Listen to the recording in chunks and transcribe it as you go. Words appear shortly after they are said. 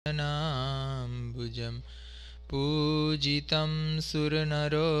नाम्बुजं पूजितं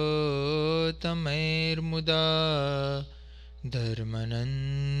सुरनरोत्तमैर्मुदा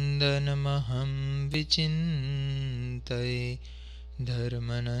धर्मनन्दनमहं विचिन्तये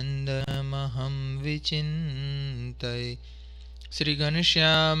धर्मनन्दनमहं विचिन्तये। श्री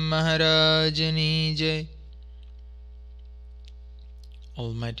घनश्याम महाराजनी जय।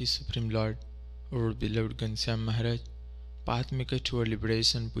 Almighty Supreme Lord, our beloved Ghanshyam Maharaj, Pathmaker to our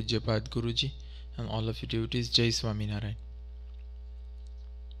liberation, Pujyapat Guruji, and all of your devotees, Jai Swaminarayan.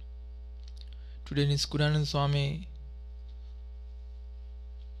 Today Niskudanand Swami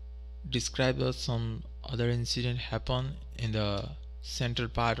described us some other incident happened in the central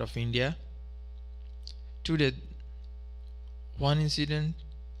part of India. Today, one incident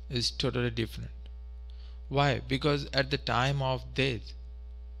is totally different. Why? Because at the time of death,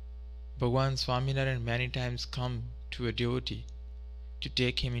 Bhagwan Swaminarayan many times come to a devotee to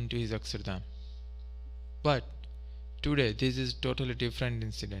take him into his Akshardham. But today this is totally different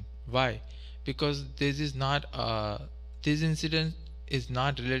incident. Why? Because this incident is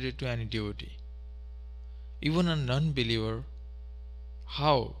not related to any devotee. Even a non-believer,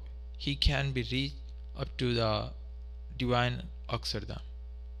 how he can be reached up to the divine Akshardham?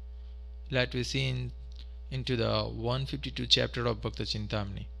 Let we see into the 152 chapter of Bhakta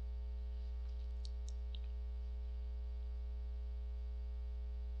Chintamani.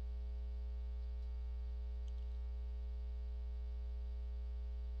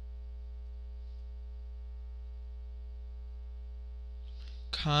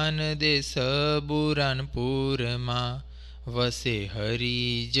 Khan देश बुरानपुर मा वसे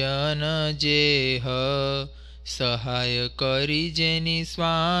हरिजन जेह सहाय करी jenny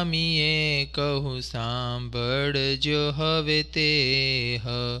स्वामीए कहु सांभळ जो हवे Teh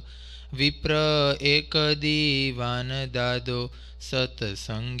विप्र एक दीवान दादो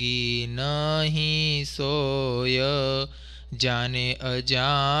सतसंगी नहीं सोय जाने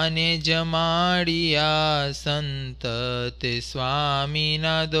अजाने जमाड़िया संत ते स्वामी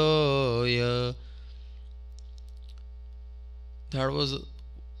ना दोय. That was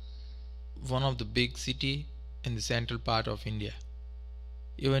one of the big city in the central part of India.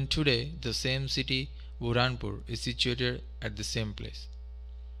 Even today, the same city, Burhanpur, is situated at the same place.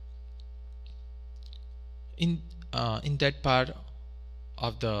 In that part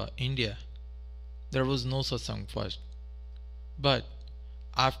of the India, there was no satsang first. But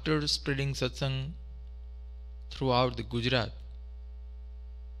after spreading satsang throughout the Gujarat,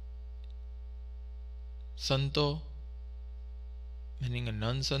 Santo, meaning a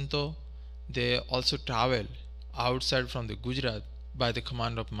non-Santo, they also travel outside from the Gujarat by the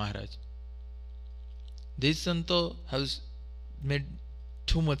command of Maharaj. This Santo has made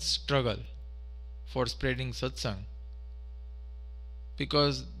too much struggle for spreading satsang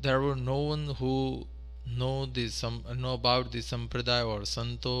because there were no one who know about the sampradaya or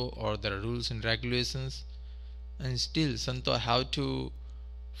Santo or their rules and regulations, and still Santo have to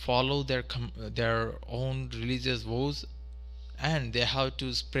follow their own religious vows, and they have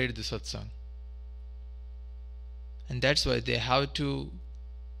to spread the satsang, and that's why they have to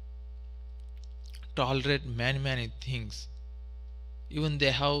tolerate many things. Even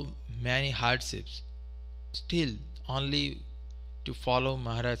they have many hardships, still only to follow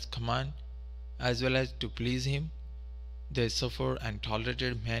Maharaj's command as well as to please him, they suffer and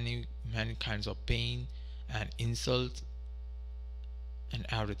tolerated many kinds of pain and insults and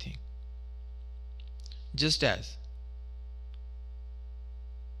everything. Just as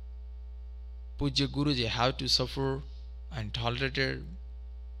Pujya Guruji have to suffer and tolerated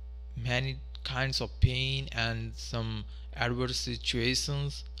many kinds of pain and some adverse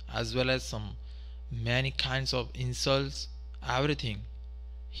situations as well as some many kinds of insults, everything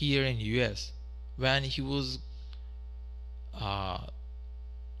here in US, when he was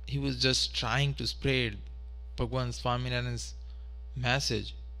just trying to spread Bhagwan Swaminarayan's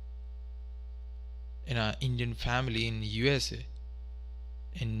message in an Indian family in USA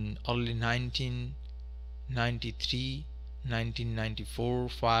in early 1993, 1994,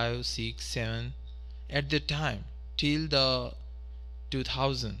 5, 6, 7. At the time till the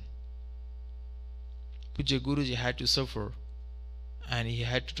 2000, Pujya Guruji had to suffer and he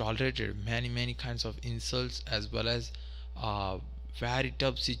had to tolerate many kinds of insults as well as very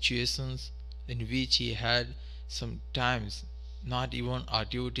tough situations in which he had sometimes not even a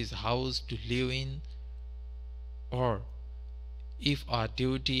devotee's house to live in, or if a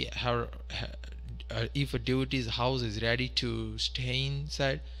devotee's house is ready to stay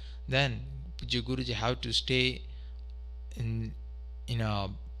inside, then Pujya Guruji have to stay in a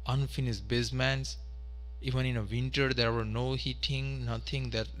unfinished basements Even in a winter there were no heating,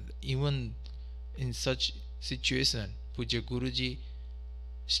 nothing. That even in such situation, Puja Guruji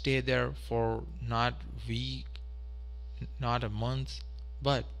stayed there for not week, not a month,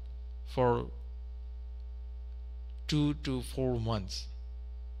 but for 2 to 4 months.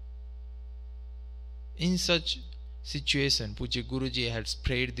 In such situation, Puja Guruji had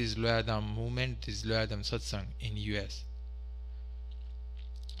spread this Loyadham movement, this Loyadham satsang in US.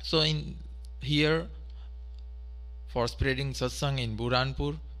 So in here, for spreading satsang in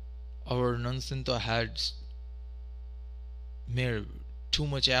Burhanpur, our Nansanto had made too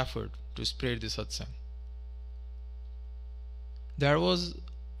much effort to spread the satsang. There was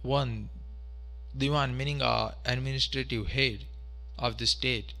one Diwan, meaning a administrative head of the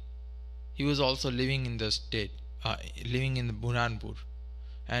state. He was also living in the state, living in Burhanpur,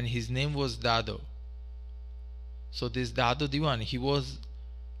 and his name was Dado. So this Dado Diwan, he was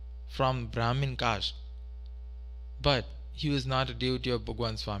from Brahmin caste, but he was not a devotee of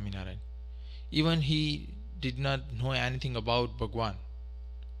Bhagwan Swaminarayan. Even he did not know anything about Bhagwan.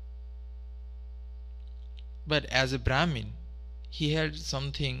 But as a Brahmin, he had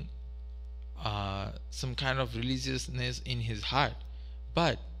something, some kind of religiousness in his heart,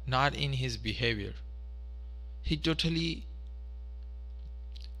 but not in his behavior. He totally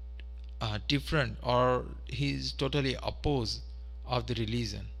different, or he is totally opposed of the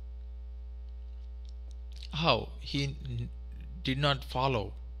religion. How? He did not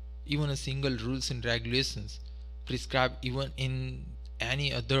follow even a single rules and regulations prescribed even in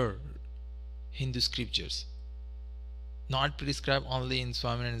any other Hindu scriptures. Not prescribed only in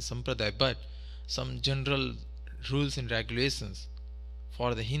Swaminarayan Sampradaya, but some general rules and regulations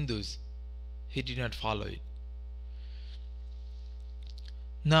for the Hindus, he did not follow it.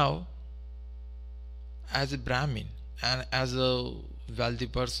 Now, as a Brahmin and as a wealthy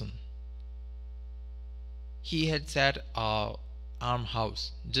person, he had set a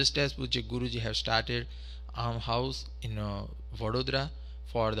almhouse, just as Puja Guruji have started almhouse in Vadodara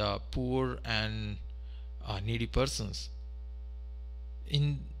for the poor and needy persons.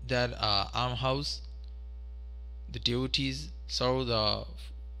 In that almhouse, the devotees serve the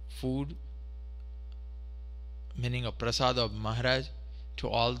food, meaning a prasad of Maharaj, to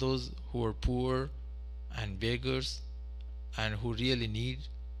all those who are poor and beggars and who really need,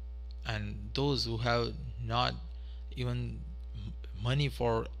 and those who have not even money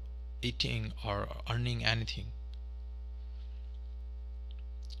for eating or earning anything.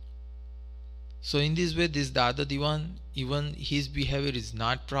 So in this way, this Dada Diwan, even his behavior is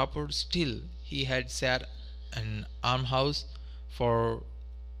not proper, still he had set an almhouse for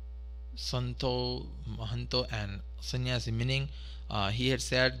Santo, Mahanto and Sannyasi, meaning he had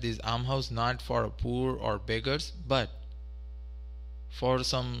set this almhouse not for poor or beggars, but for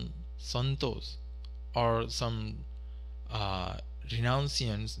some Santos or some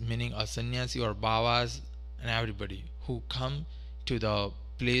renunciants, meaning a sannyasi or babas and everybody who come to the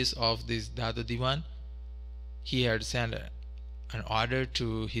place of this Dada Diwan. He had sent an order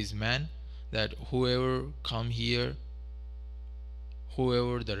to his men that whoever come here,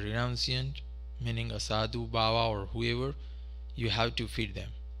 whoever the renunciant, meaning a sadhu, baba or whoever, you have to feed them.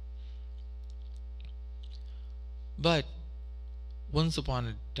 But once upon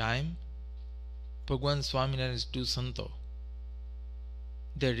a time, Bhagwan Swaminarayan's two Santo,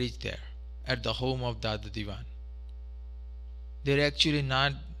 they reached there at the home of Dada Diwan. They actually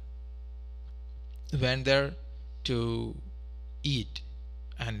not went there to eat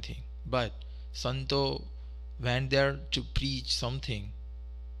anything, but Santo went there to preach something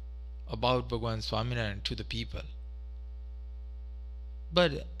about Bhagwan Swaminarayan to the people.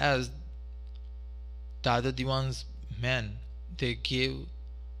 But as Dada Diwan's men, they gave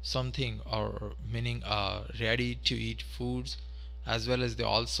something, or meaning ready to eat foods, as well as they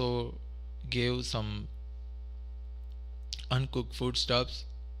also gave some uncooked foodstuffs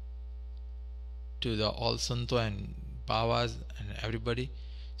to the all Santo and Babas and everybody.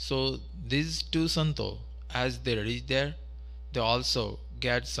 So these two Santo, as they reach there, they also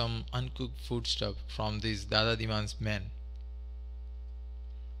get some uncooked foodstuff from these Dada Diwan's men.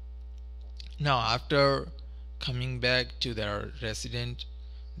 Now after coming back to their residence,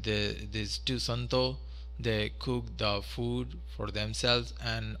 these two Santo, they cooked the food for themselves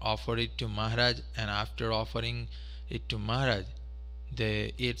and offered it to Maharaj, and after offering it to Maharaj,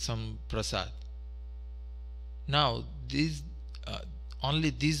 they ate some prasad. Now these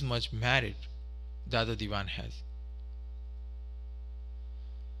only this much merit Dada Diwan has.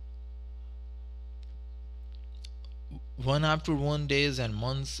 One after one, days and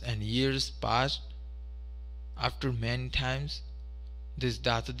months and years passed. After many times, this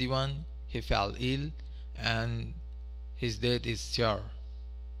Dada Diwan, he fell ill, and his death is sure,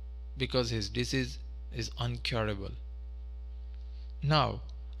 because his disease is uncurable. Now,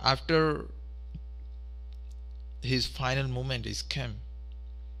 after his final moment is come,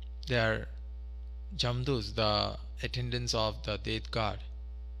 their Jamdus, the attendants of the death god,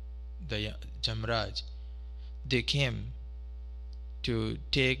 the Jamraj, they came to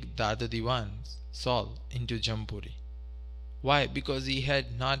take Dada Diwan's soul into Jampuri. Why? Because he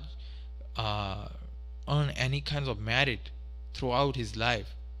had not earned any kinds of merit throughout his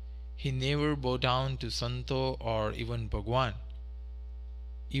life. He never bowed down to Santo or even Bhagwan.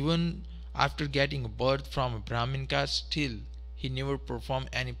 Even after getting birth from a Brahmin caste, still he never performed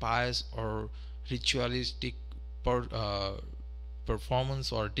any pious or ritualistic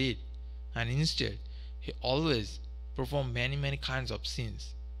performance or deed, and instead he always performed many kinds of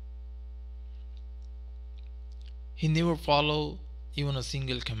sins. He never followed even a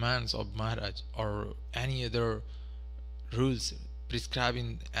single commands of Maharaj or any other rules prescribed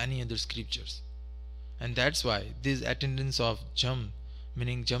in any other scriptures. And that's why these attendants of Jam,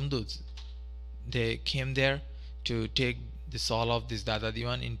 meaning Jamduts, they came there to take the soul of this Dada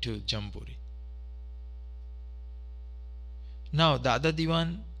Diwan into Jampuri. Now Dada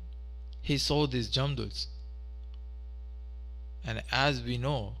Diwan, he saw these Jamduts, and as we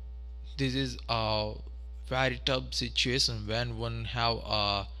know, this is a very tough situation when one have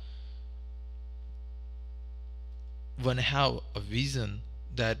a vision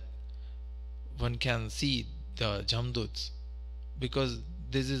that one can see the Jamduts, because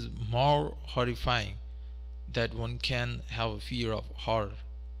this is more horrifying that one can have a fear of horror,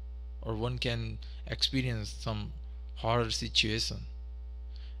 or one can experience some horror situation.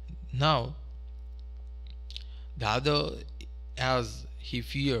 Now Dada, as he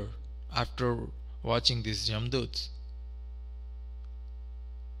feared after watching these Jamduts,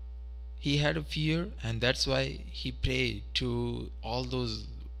 he had a fear, and that's why he prayed to all those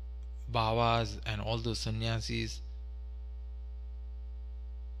Bhavas and all those sannyasis.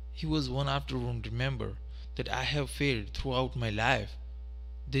 He was one after one remember that I have failed throughout my life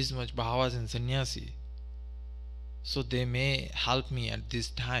this much Bhavas and sannyasi, so they may help me at this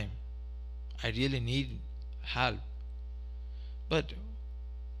time. I really need help. But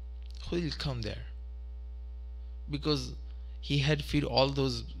who will come there? Because he had fed all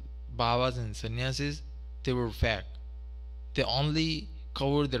those Bhavas and sannyasis, they were fake. They only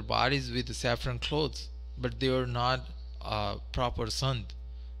covered their bodies with saffron clothes, but they were not proper sant.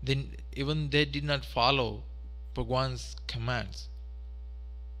 Even they did not follow Bhagwan's commands.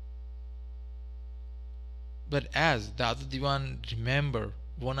 But as Dada Diwan remember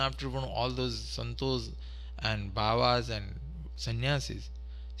one after one all those santos and bhavas and sannyasis,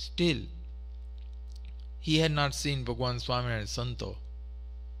 still he had not seen Bhagwan Swaminarayan Santo,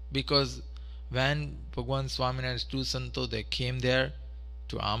 because when Bhagwan Swaminarayan's two Santo they came there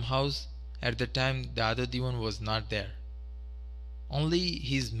to almhouse, at the time Dada Diwan was not there. Only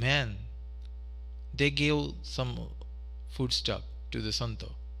his men, they gave some foodstuff to the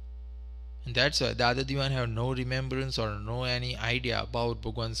Santo. And that's why Dada Diwan have no remembrance or no any idea about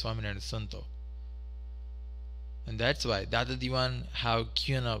Bhagwan Swaminarayan Santo. And that's why Dada Diwan have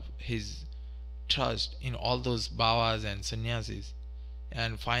given up his trust in all those Bhavas and sannyasis.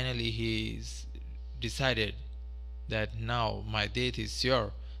 And finally he decided that now my death is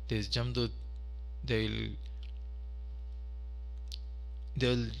sure. This Jamdut, they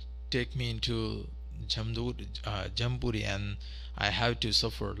will take me into Jampuri, and I have to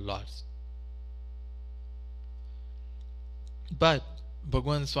suffer lots. But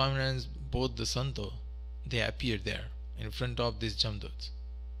Bhagwan Swaminarayan's both the Santo, they appeared there in front of these Jamduts.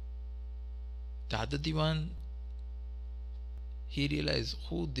 Dada Diwan, he realized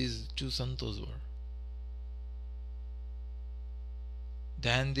who these two Santos were.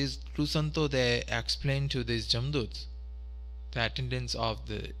 Then these two Santo, they explained to these Jamduts, the attendants of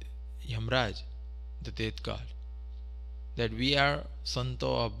the Yamraj, the death god, that we are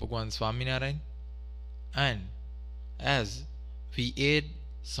Santo of Bhagwan Swaminarayan, and as we ate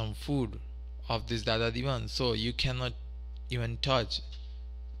some food of this Dada Diwan, so you cannot even touch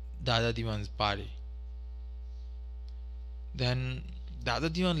Dada Diwan's body. Then Dada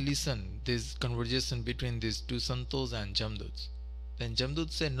Diwan listened this conversation between these two Santos and Jamduts. Then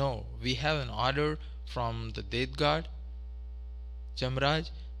Jamduts said, no, we have an order from the death god Jamraj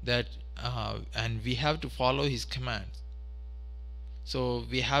that and we have to follow his commands. So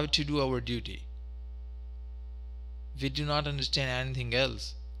we have to do our duty. We do not understand anything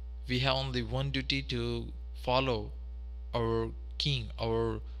else. We have only one duty, to follow our king,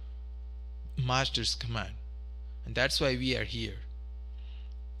 our master's command. And that's why we are here.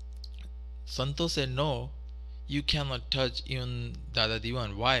 Santo said, no, you cannot touch even Dada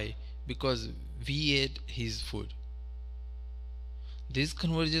Diwan. Why? Because we ate his food. This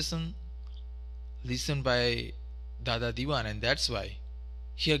conversation listened by Dada Diwan, and that's why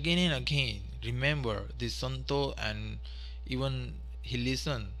he again and again remember this Santo, and even he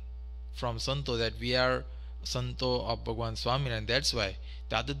listened from Santo that we are Santo of Bhagwan Swaminarayan, and that's why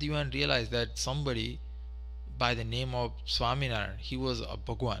Dada Diwan realized that somebody by the name of Swaminarayan, he was a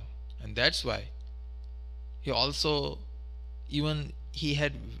Bhagwan, and that's why he also, even he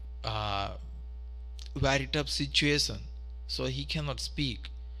had very tough situation, so he cannot speak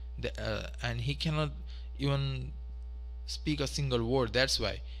and he cannot even speak a single word. That's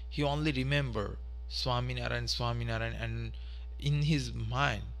why he only remember Swaminarayan, Swaminarayan, and in his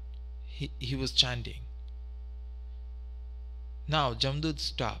mind he was chanting. Now Jamdut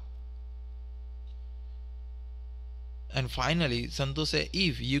stopped, and finally Santo said,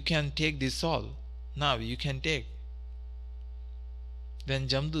 if you can take this all, now you can take. Then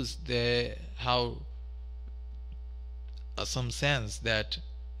Jamdus, they have some sense that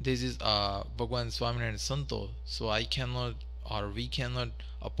this is Bhagwan Swaminarayan Santo, so I cannot or we cannot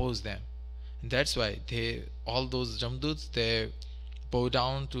oppose them. And that's why they, all those Jamduts, they bow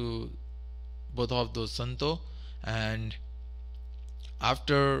down to both of those Santo, and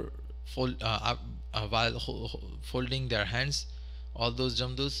after while folding their hands, all those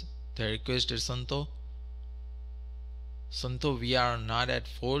Jamdus, they requested Santo, we are not at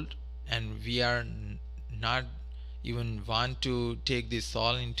fault, and we are not even want to take this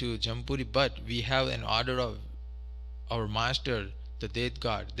soul into Jampuri, but we have an order of our master, the death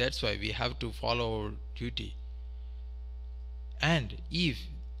god. That's why we have to follow our duty. And if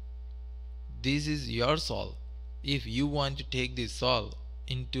this is your soul, if you want to take this soul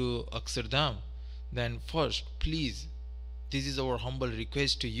into Akshardham, then first, please, this is our humble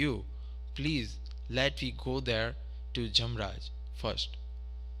request to you, please let me go there to Jamraj first.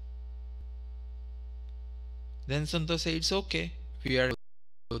 Then Santo said, it's okay, we are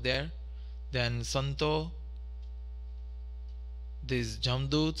there. Then Santo, these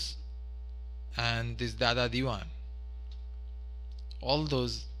Jamduts, and this Dada Diwan, all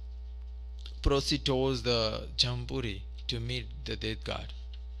those proceed towards the Jampuri to meet the death god.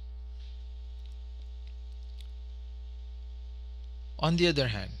 On the other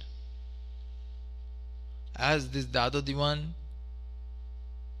hand, as this Dada Diwan,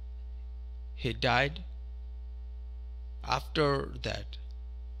 he died, after that,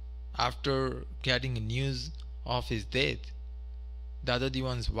 after getting news of his death, Dada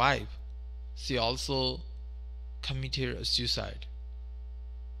Diwan's wife, she also committed suicide,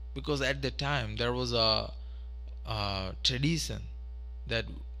 because at the time there was a tradition that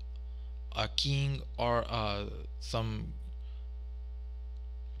a king or some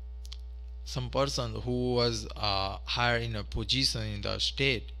person who was higher in a position in the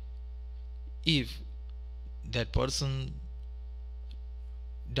state, if that person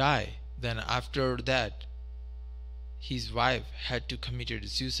die, then after that his wife had to commit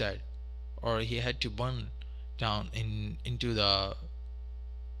suicide, or he had to burn down into the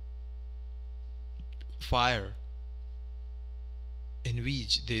fire in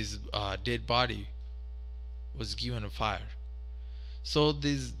which this dead body was given a fire. So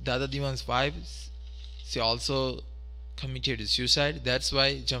this Dada Diwan's wife, she also committed suicide. That's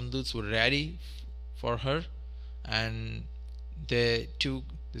why Jamduts were ready for her, and they took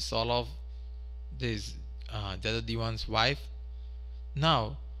the soul of this Dada Diwan's wife.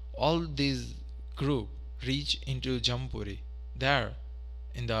 Now all this group reached into Jampuri. There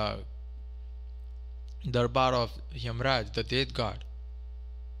in the Darbar of Yamraj, the death god,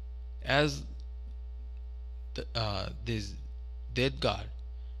 as this death god,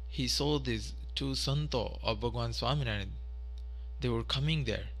 he saw these two Santo of Bhagwan Swaminarayan. They were coming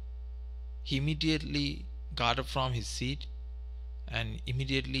there. He immediately got up from his seat, and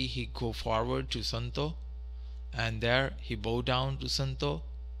immediately he go forward to Santo, and there he bowed down to Santo,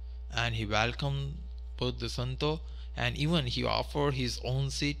 and he welcomed both the Santo, and even he offered his own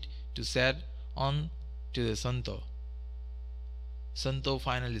seat to sit on to the Santo. Santo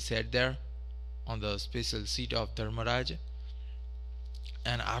finally sat there on the special seat of Dharmaraj,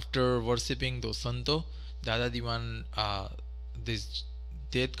 and after worshipping those Santo, Dada Diwan, this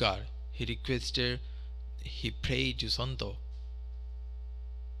death god, he requested, he prayed to Santo,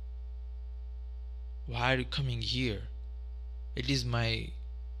 why are you coming here? It is my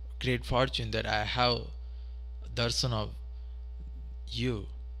great fortune that I have darshan of you.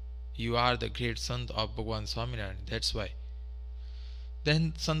 You are the great Sant of Bhagwan Swaminarayan. That's why.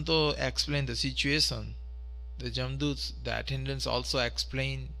 Then Santo explained the situation the Jamduts, the attendants, also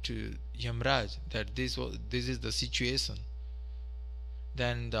explained to Yamraj that this is the situation.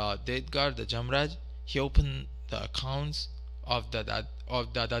 Then the Dedgar, the Jamraj, he opened the accounts of the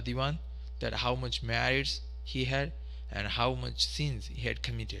Dada Diwan, that how much merits he had and how much sins he had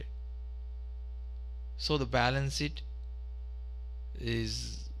committed. So the balance sheet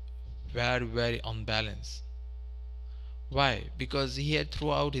is very, very unbalanced. Why? Because he had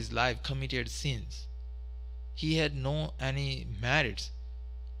throughout his life committed sins. He had no any merits.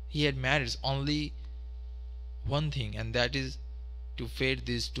 He had merits only one thing, and that is to feed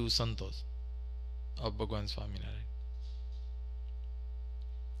these two santos of Bhagwan Swaminarayan.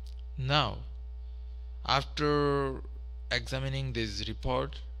 Now, after examining this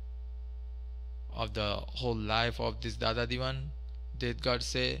report of the whole life of this Dada Diwan, Dedgad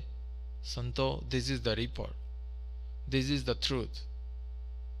say, Santo, this is the report. This is the truth,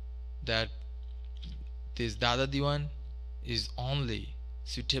 that this Dada Diwan is only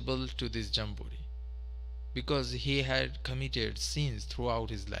suitable to this Jamburi because he had committed sins throughout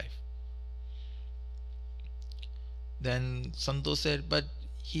his life. Then Santo said, but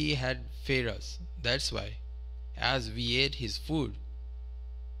he had fed us. That's why, as we ate his food,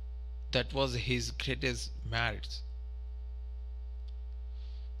 that was his greatest merits.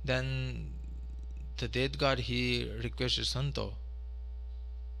 Then the death god, he requested Santo,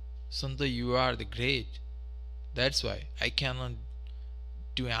 Santo, you are the great. That's why I cannot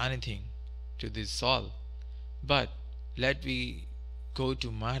do anything to this soul. But let we go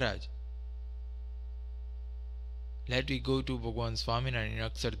to Maharaj. Let we go to Bhagwan Swaminarayan in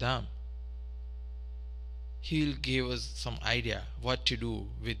Akshardham. He will give us some idea what to do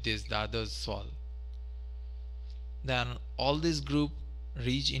with this Dada's soul. Then all this group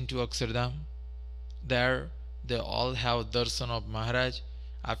reach into Akshardham. There they all have darshan of Maharaj.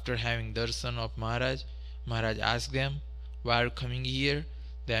 After having darshan of Maharaj, Maharaj asked them, why are you coming here?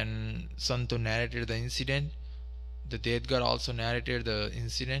 Then Santo narrated the incident. The Dedgar also narrated the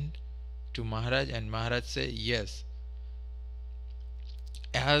incident to Maharaj, and Maharaj said, yes,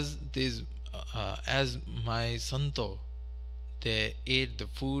 as my Santo, they ate the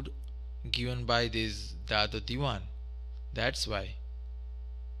food given by this Dada Diwan. That's why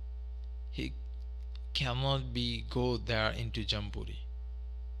he cannot go there into Jamburi.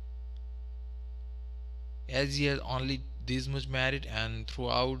 As he has only this much merit, and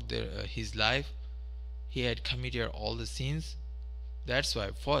throughout his life he had committed all the sins. That's why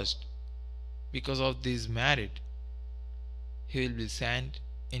first, because of this merit, he will be sent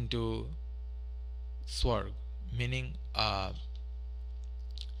into Swarg, meaning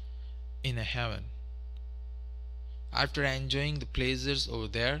in a heaven. After enjoying the pleasures over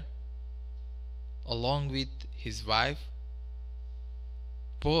there along with his wife,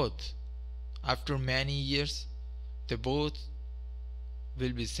 both after many years they both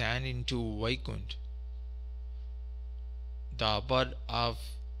will be sent into Vaikunt, the abode of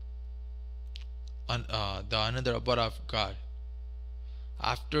the another abode of God.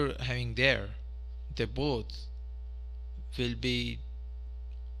 After having there, they both will be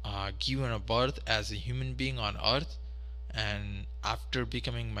given a birth as a human being on earth, and after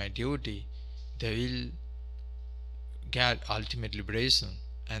becoming my devotee, they will get ultimate liberation,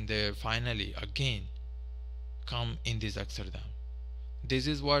 and they finally again come in this Akshardham. This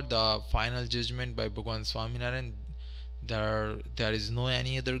is what the final judgment by Bhagwan Swaminarayan. There is no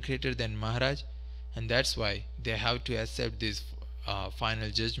any other greater than Maharaj, and that's why they have to accept this final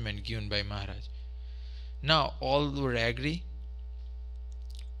judgment given by Maharaj. Now all were agree.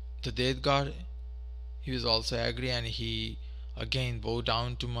 The death god, he was also agree, and he again bowed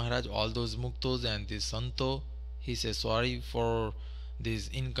down to Maharaj. All those muktos and this Santo, he says sorry for this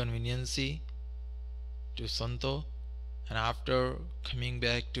inconveniency to Santo, and after coming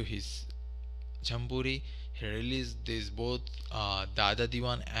back to his Jamburi, he released these both Dada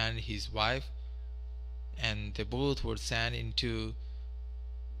Diwan and his wife, and they both were sent into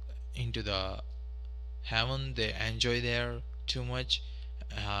the heaven. They enjoy there too much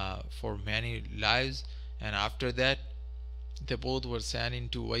for many lives, and after that they both were sent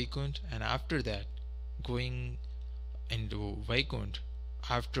into Vaikunt, and after that, going into Vaikunt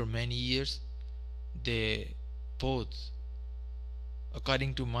after many years, they both,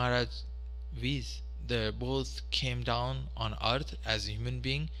 according to Maharaj's wish, they both came down on earth as a human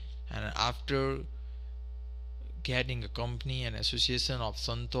being, and after getting a company and association of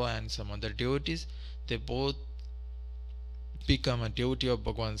Santo and some other devotees, they both become a devotee of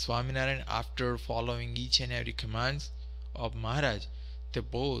Bhagwan Swaminarayan. After following each and every commands of Maharaj, they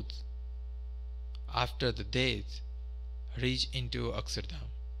both, after the death, reach into Akshardham.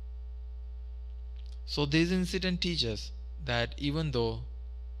 So this incident teaches that even though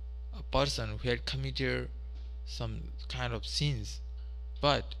a person who had committed some kind of sins,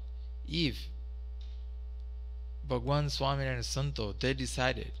 but if Bhagwan Swaminarayan and Santo, they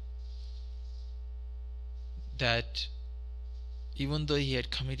decided that even though he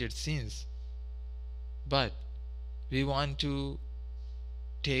had committed sins, but we want to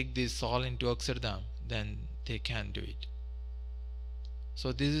take this soul into Akshardham, then they can do it.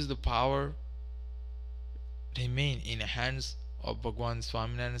 So this is the power remain in the hands of Bhagwan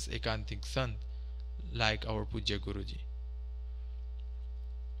Swaminarayan's Ekantik Sant, like our Pujya Guruji.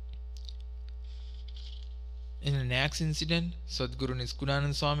 In the next incident, Sadguru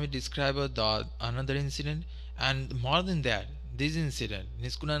Niskunanand Swami described another incident, and more than that, this incident,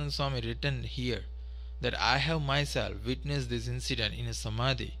 Niskunanand Swami written here that I have myself witnessed this incident in a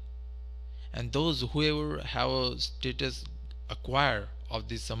samadhi, and those whoever have a status acquired of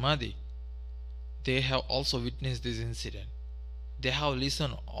this samadhi, they have also witnessed this incident. They have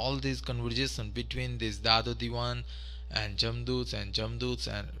listened all this conversation between this Dadu Diwan and Jamduts and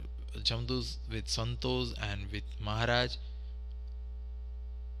Jamduts with Santos and with Maharaj.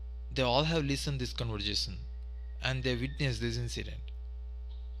 They all have listened this conversation and they witnessed this incident.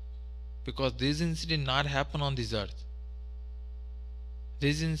 Because this incident not happen on this earth.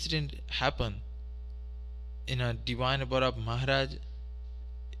 This incident happened in a divine abode of Maharaj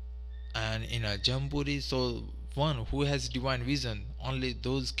and in a Jampuri. So one who has divine vision, only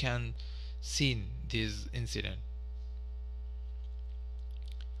those can see this incident.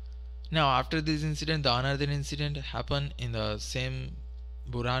 Now after this incident, the another incident happened in the same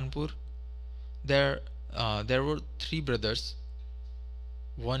Burhanpur. There were three brothers.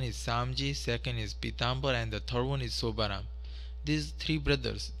 One is Samji, second is Pitambar, and the third one is Sobaram. These three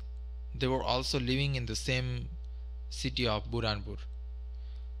brothers, they were also living in the same city of Burhanpur.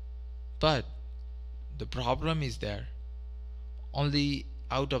 But the problem is there, only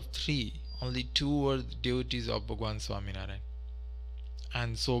out of three, only two were devotees of Bhagwan Swaminarayan.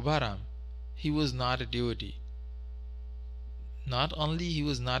 And Sobaram, he was not a devotee. Not only he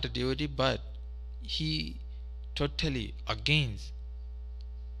was not a devotee, but he totally against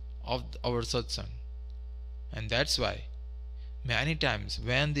of our satsang. And that's why many times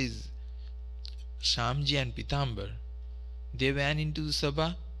when these Shamji and Pitambar, they went into the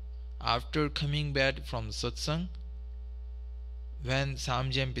sabha, after coming back from satsang, when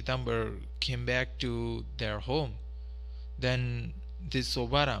Samji and Pitambar came back to their home, then this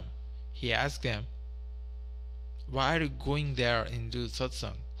Sobaram, he asked them, why are you going there into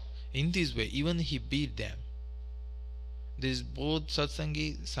satsang? In this way, even he beat them. These both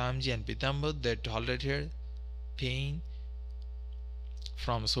satsangi, Samji and Pitambar, they tolerated pain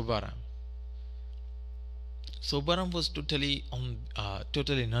from Sobaram. Sobaram was totally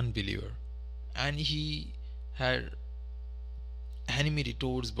non-believer, and he had enmity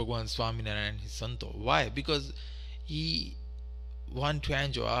towards Bhagwan Swaminarayan and his Santo. Why? Because he want to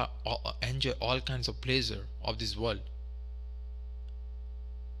enjoy all kinds of pleasure of this world.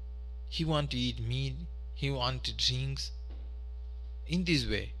 He want to eat meat, he want to drinks. In this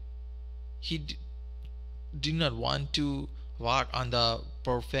way, he did not want to walk on the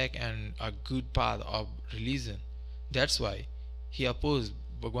perfect and a good path of religion. That's why he opposed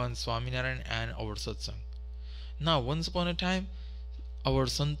Bhagwan Swaminarayan and our satsang. Now once upon a time, our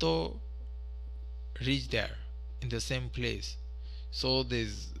Santo reached there in the same place. So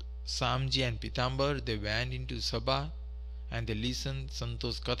this Samji and Pitambar, they went into Sabha and they listened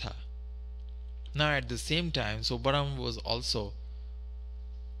Santo's Katha. Now at the same time, Sobaram was also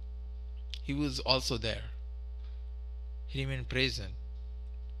there. He remained present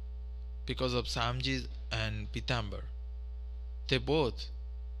because of Samji and Pitambar. They both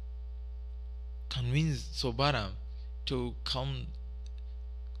convinced Sobaram to come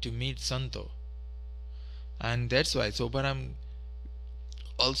to meet Santo, and that's why Sobaram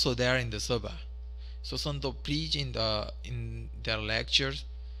also there in the Sabha. So Santo preach in their lectures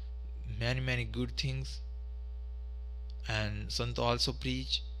many good things, and Santo also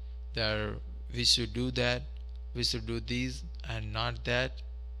preach that we should do that, we should do this and not that.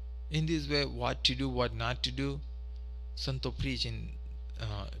 In this way, what to do, what not to do, Santo preach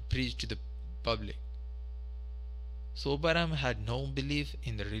to the public. Sobaram had no belief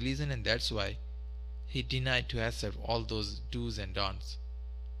in the religion, and that's why he denied to accept all those do's and don'ts.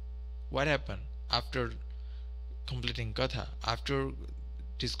 What happened after completing Katha? After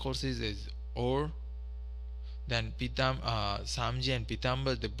discourses is over, then Samji and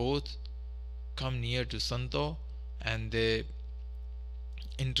Pitambar, they both come near to Santo and they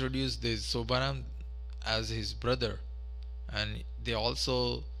introduce this Sobaram as his brother, and they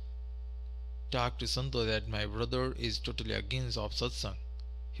also talked to Santo that my brother is totally against of satsang.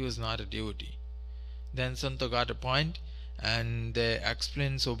 He was not a devotee. Then Santo got a point and they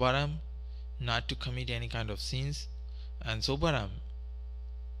explained Sobaram not to commit any kind of sins. And Sobaram,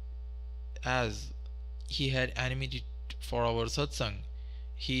 as he had enmity for our satsang,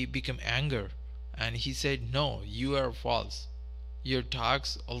 he became anger and he said, "No, you are false. Your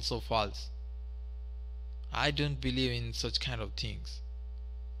talks also false. I don't believe in such kind of things.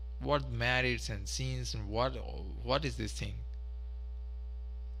 What merits and sins and what is this thing?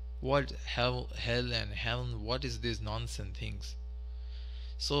 What hell and heaven, what is this nonsense things?"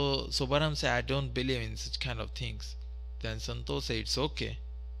 So Sobaram said, "I don't believe in such kind of things." Then Santo said, "It's okay."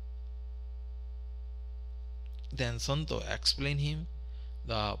 Then Santo explained him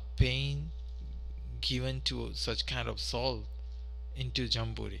the pain given to such kind of soul into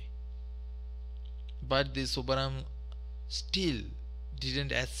Jamburi. But the Sobaram still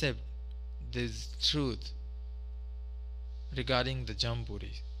didn't accept this truth regarding the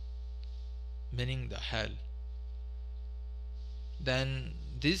Jamburi, meaning the hell. Then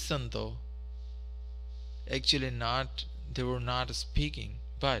this Santo actually they were not speaking,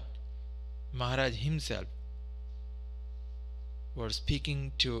 but Maharaj himself were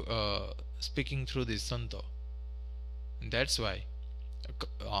speaking through this Santo. And that's why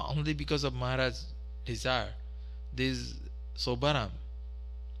only because of Maharaj's desire, this Sobaram,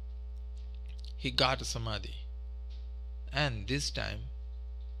 he got a samadhi. And this time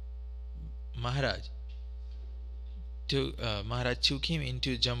Maharaj took him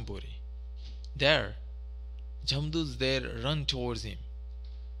into Jamburi. There Jamdus there run towards him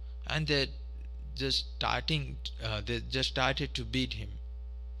and they just started to beat him.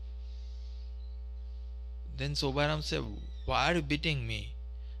 Then Sobaram said, "Why are you beating me?"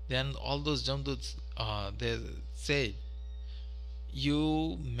 Then all those Jamduts they said,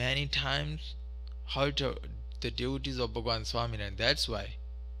 "You many times hurt the devotees of Bhagwan Swaminarayan, that's why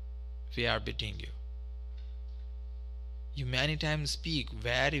we are beating you. You many times speak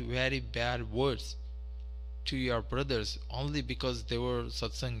very, very bad words to your brothers only because they were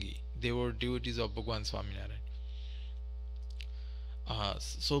satsangi, they were devotees of Bhagwan Swaminarayan."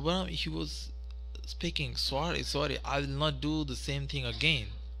 Sobaram, he was speaking, sorry, I will not do the same thing again.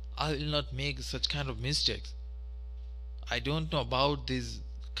 I will not make such kind of mistakes. I don't know about this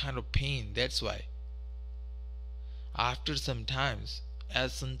kind of pain, that's why. After some times,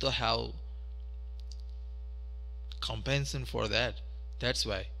 as Santo have compensation for that, that's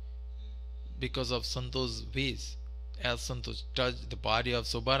why, because of Santo's ways, as Santo touched the body of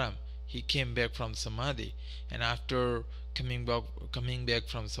Sobaram, he came back from Samadhi, and after coming back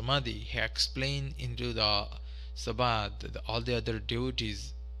from Samadhi, he explained into the Sabha all the other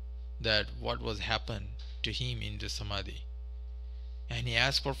devotees that what was happened to him in the Samadhi. And he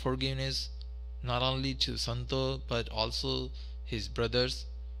asked for forgiveness not only to Santo but also his brothers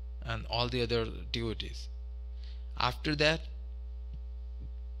and all the other devotees. After that,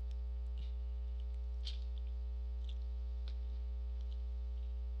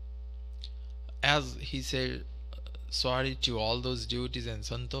 as he said sorry to all those devotees and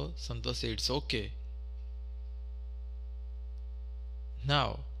Santo said it's okay.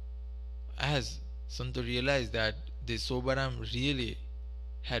 Now, as Santo realized that the Sobaram really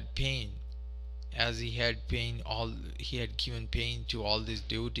had pain, as he had given pain to all these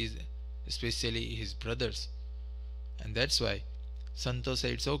devotees, especially his brothers, and that's why Santo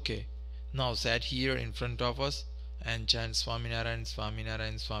said it's okay. Now sat here in front of us and chant Swaminarayan,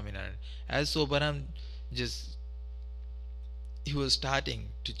 Swaminarayan, Swaminarayan. As Sobaram he was starting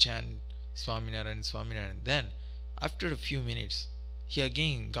to chant Swaminarayan, Swaminarayan. Then after a few minutes he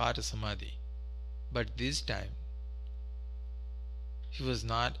again got a samadhi. But this time he was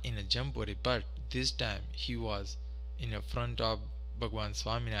not in a Jampuri, but this time he was in a front of Bhagwan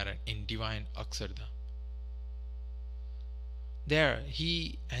Swaminarayan in divine Akshardham. There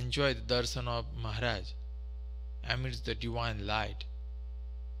he enjoyed the darshan of Maharaj amidst the divine light,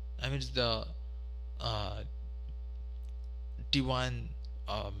 amidst the divine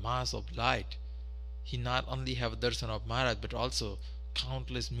mass of light. He not only have darshan of Maharaj but also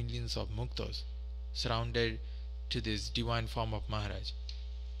countless millions of muktas surrounded to this divine form of Maharaj.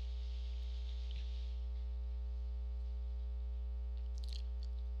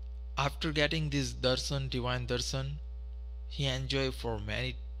 After getting this darshan, divine darshan, he enjoyed for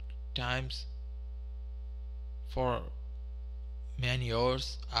many times, for many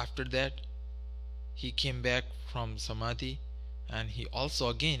hours. After that he came back from Samadhi and he also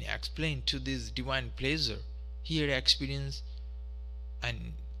again explained to this divine pleasure he had experienced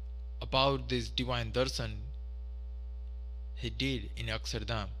and about this divine darshan he did in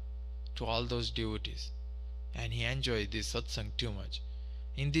Akshardham. to all those devotees, and he enjoyed this satsang too much.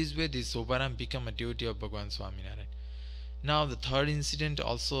 In this way, this Sobaram became a devotee of Bhagwan Swaminarayan. Now, the third incident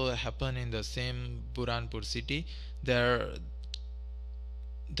also happened in the same Burhanpur city. There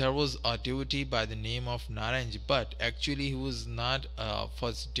was a devotee by the name of Narayanji, but actually he was not a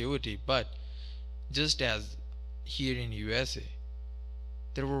first devotee. But just as here in USA,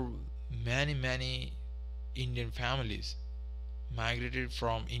 there were many Indian families migrated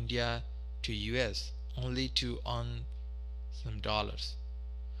from India to US only to earn some dollars.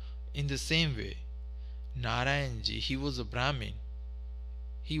 In the same way, Narayanji, he was a Brahmin.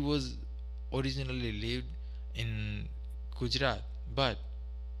 He was originally lived in Gujarat, but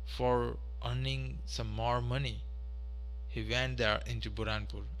for earning some more money, he went there into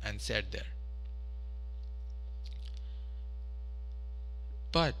Burhanpur and sat there.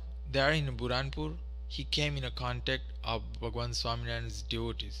 But there in Burhanpur, he came in a contact of Bhagwan Swaminarayan's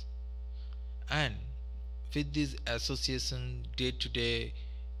devotees, and with this association, day-to-day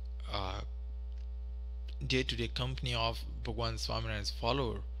company of Bhagwan Swaminarayan's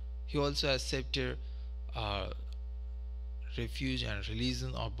follower, he also accepted refuge and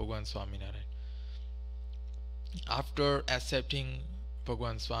religion of Bhagwan Swaminarayan. After accepting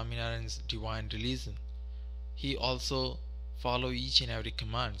Bhagwan Swaminarayan's divine religion, he also followed each and every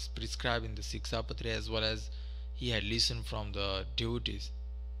commands prescribed in the Siksapatra, as well as he had listened from the devotees.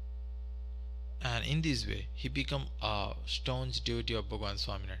 And in this way, he became a staunch devotee of Bhagwan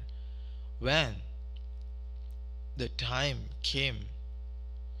Swaminarayan. When the time came,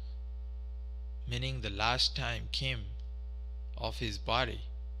 meaning the last time came of his body,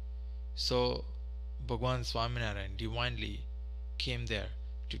 so Bhagwan Swaminarayan divinely came there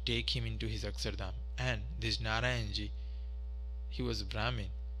to take him into his Akshardham. And this Narayanji, he was a Brahmin,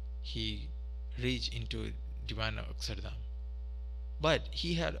 he reached into divine Akshardham. But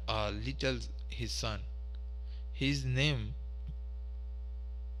he had a little his son. His name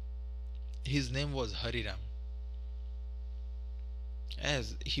was Hariram.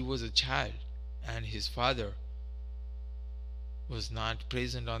 As he was a child and his father was not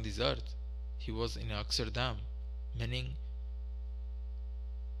present on this earth, he was in Akshardham, meaning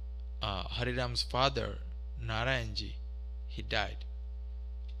Hariram's father, Narayanji, he died.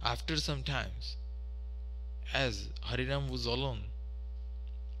 After some times, as Hariram was alone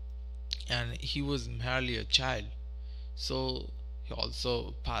and he was merely a child, so he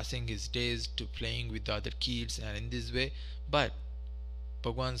also passing his days to playing with the other kids, and in this way, but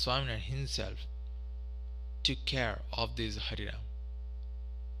Bhagwan Swaminarayan himself took care of this Hariram.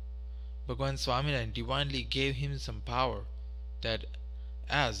 Bhagwan Swaminarayan divinely gave him some power, that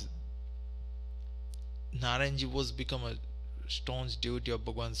as Narayanji was become a staunch devotee of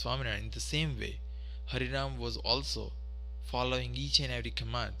Bhagwan Swaminarayan, in the same way Hariram was also following each and every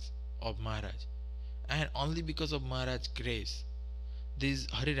command of Maharaj, and only because of Maharaj's grace, this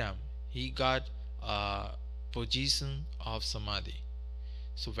Hariram, he got a position of Samadhi.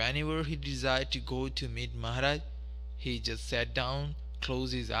 So whenever he desired to go to meet Maharaj, he just sat down,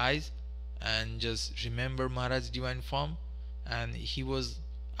 closed his eyes, and just remember Maharaj's divine form, and he was,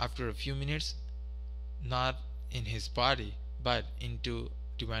 after a few minutes, not in his body but into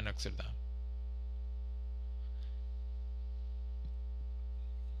divine Akshardham.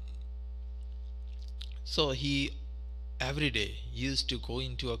 So he every day used to go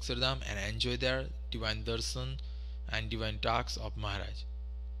into Akshardham and enjoy their divine darshan and divine talks of Maharaj.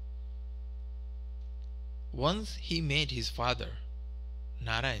 Once he met his father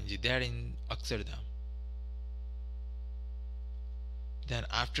Narayanji there in Akshardham. Then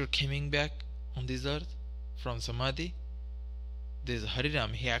after coming back on this earth from Samadhi, this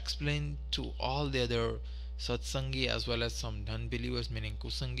Hariram, he explained to all the other Satsangi as well as some non-believers, meaning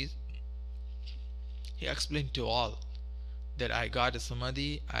Kusangis, he explained to all that I got a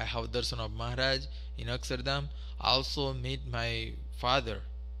Samadhi, I have darshan of Maharaj in Akshardham, I also meet my father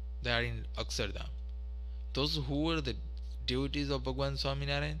there in Akshardham. Those who were the devotees of Bhagwan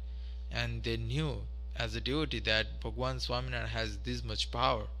Swaminarayan, and they knew as a devotee that Bhagwan Swaminarayan has this much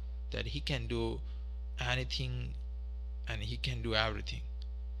power, that he can do anything and he can do everything.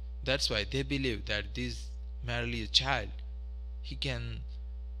 That's why they believe that this merely a child, he can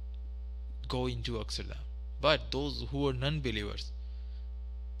go into Akshardham. But those who were non-believers,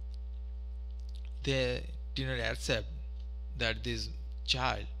 they did not accept that this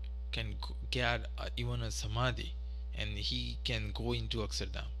child can get even a Samadhi and he can go into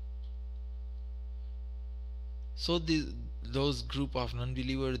Akshardham. So those group of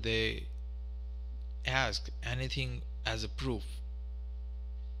non-believers, they ask anything as a proof.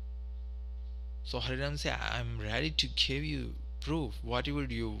 So Hariram said, I am ready to give you proof, whatever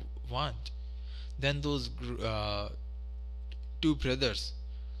you want. Then those two brothers,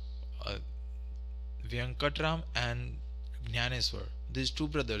 uh, Venkatram and Jnaneswar, these two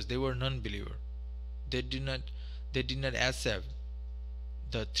brothers, they were non-believer. They did not accept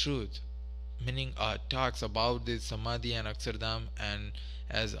the truth, meaning talks about this Samadhi and Akshardham, and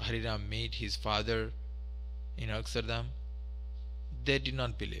as Hariram met his father in Akshardham, they did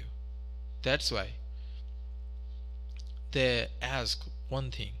not believe. That's why they ask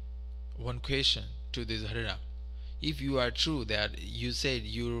one question to this Hariram. If you are true that you said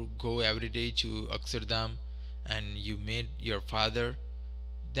you go every day to Akshardham and you met your father,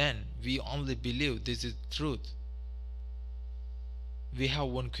 then we only believe this is truth. We have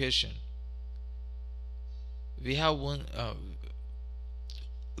one question. We have one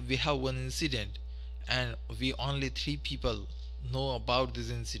incident, and we only 3 people know about this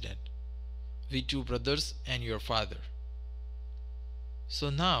incident. We 2 brothers and your father. So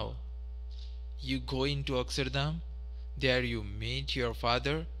now you go into Akshardham, there you meet your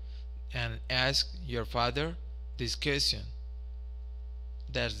father and ask your father this question,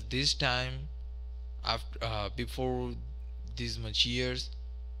 that this time after before these much years,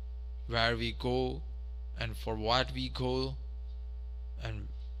 where we go and for what we go and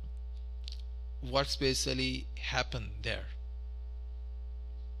what specially happened there.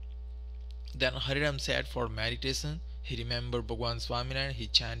 Then Hariram sat for meditation. He remembered Bhagwan Swaminarayan, he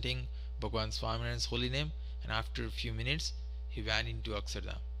chanting Bhagwan Swaminarayan's holy name, and after a few minutes he went into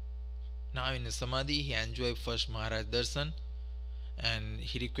Akshardham. Now in a Samadhi he enjoyed first Maharaj Darshan, and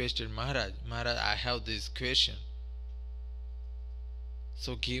he requested Maharaj, I have this question,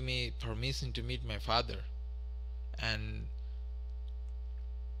 so give me permission to meet my father. And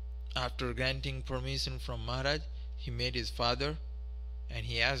after granting permission from Maharaj, he met his father and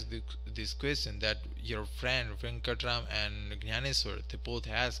he asked this question, that your friend Venkatram and Jnaneswar, they both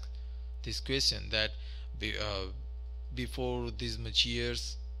asked this question, that before these much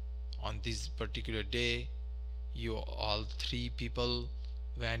years, on this particular day, you all 3 people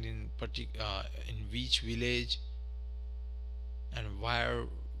went in which village, and why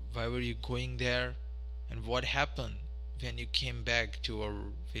were you going there, and what happened when you came back to our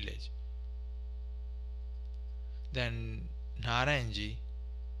village. Then Narayanji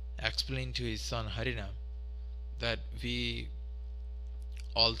explained to his son Hariram that we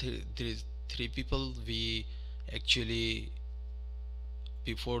all 3 people, we actually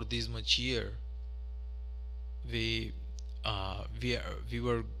before this much year we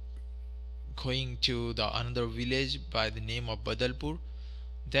were going to the another village by the name of Badalpur.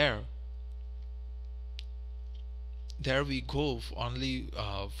 There we go only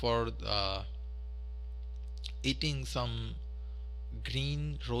for eating some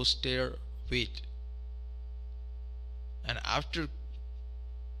green roasted wheat, and after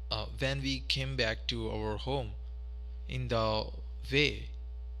when we came back to our home, in the way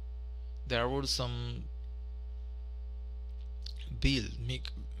there were some bill,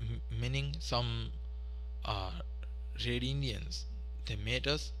 meaning some red Indians. They met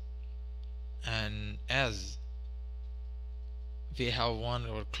us, and as we have worn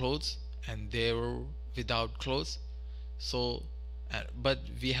our clothes and they were without clothes, so but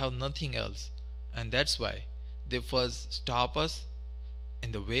we have nothing else, and that's why they first stop us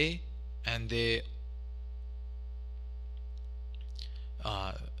in the way, and they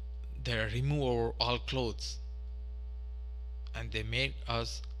remove our all clothes, and they made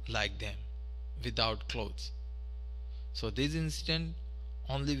us like them without clothes. So this incident,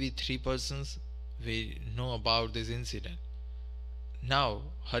 only we 3 persons we know about this incident. Now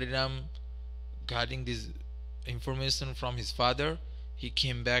Hariram, getting this information from his father, he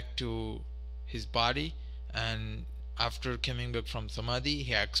came back to his body, and after coming back from Samadhi,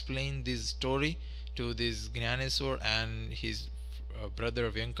 he explained this story to this Jnaneswar and his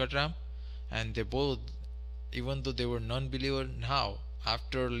brother Venkatram, and they both, even though they were non-believer, now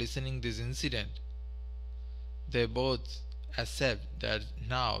after listening this incident, they both accept that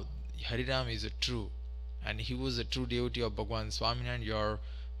now Hariram is a true, and he was a true devotee of Bhagwan Swaminarayan. Your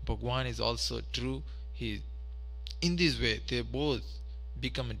Bhagwan is also true. In this way they both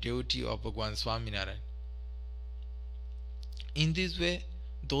become a devotee of Bhagwan Swaminarayan. In this way,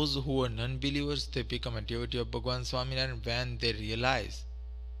 those who are non-believers, they become a devotee of Bhagwan Swaminarayan when they realize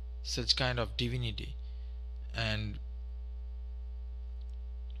such kind of divinity. And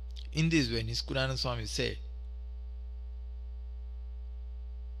in this way, Niskudananda Swami said,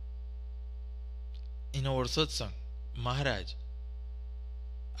 in our satsang, Maharaj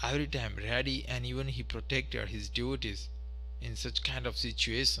every time ready, and even he protected his devotees in such kind of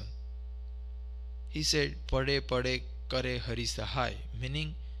situation. He said, Pade Pade Kare Hari Sahai,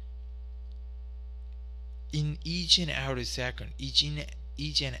 meaning in each and every second, each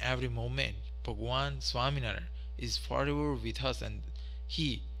and every moment, Bhagwan Swaminarayan is forever with us, and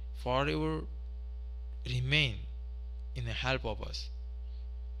he forever remain in the help of us.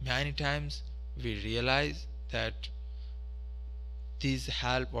 Many times we realize that this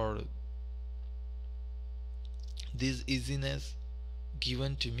help or this easiness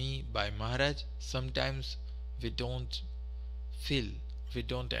given to me by Maharaj, sometimes we don't feel, we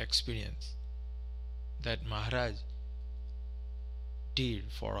don't experience that Maharaj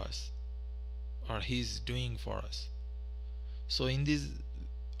did for us or he is doing for us. So in this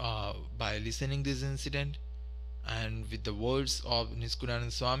by listening this incident and with the words of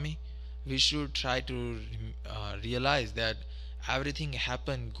Niskudanand Swami, we should try to realize that everything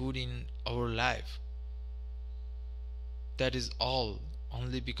happened good in our life. That is all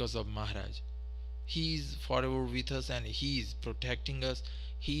only because of Maharaj. He is forever with us and he is protecting us.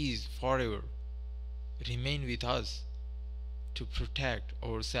 He is forever remain with us to protect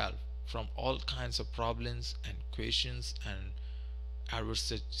ourselves from all kinds of problems and questions and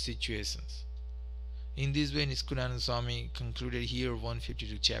adverse situations. In this way, Niskudanand Swami concluded here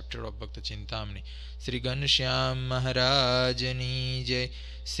 152 chapter of Bhakta Chintamani. Sri Ghanshyam Maharajani Jai.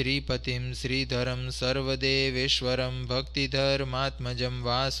 Sri Patim Sri Dharam Sarvadeveshwaram Bhakti Dharmatmajam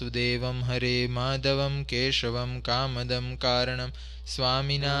Vasudevam Hare Madhavam Keshavam Kamadam Karanam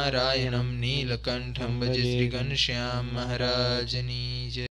Swaminarayanam Neelakantham Bhaje. Sri Ghanshyam Maharajani Jai.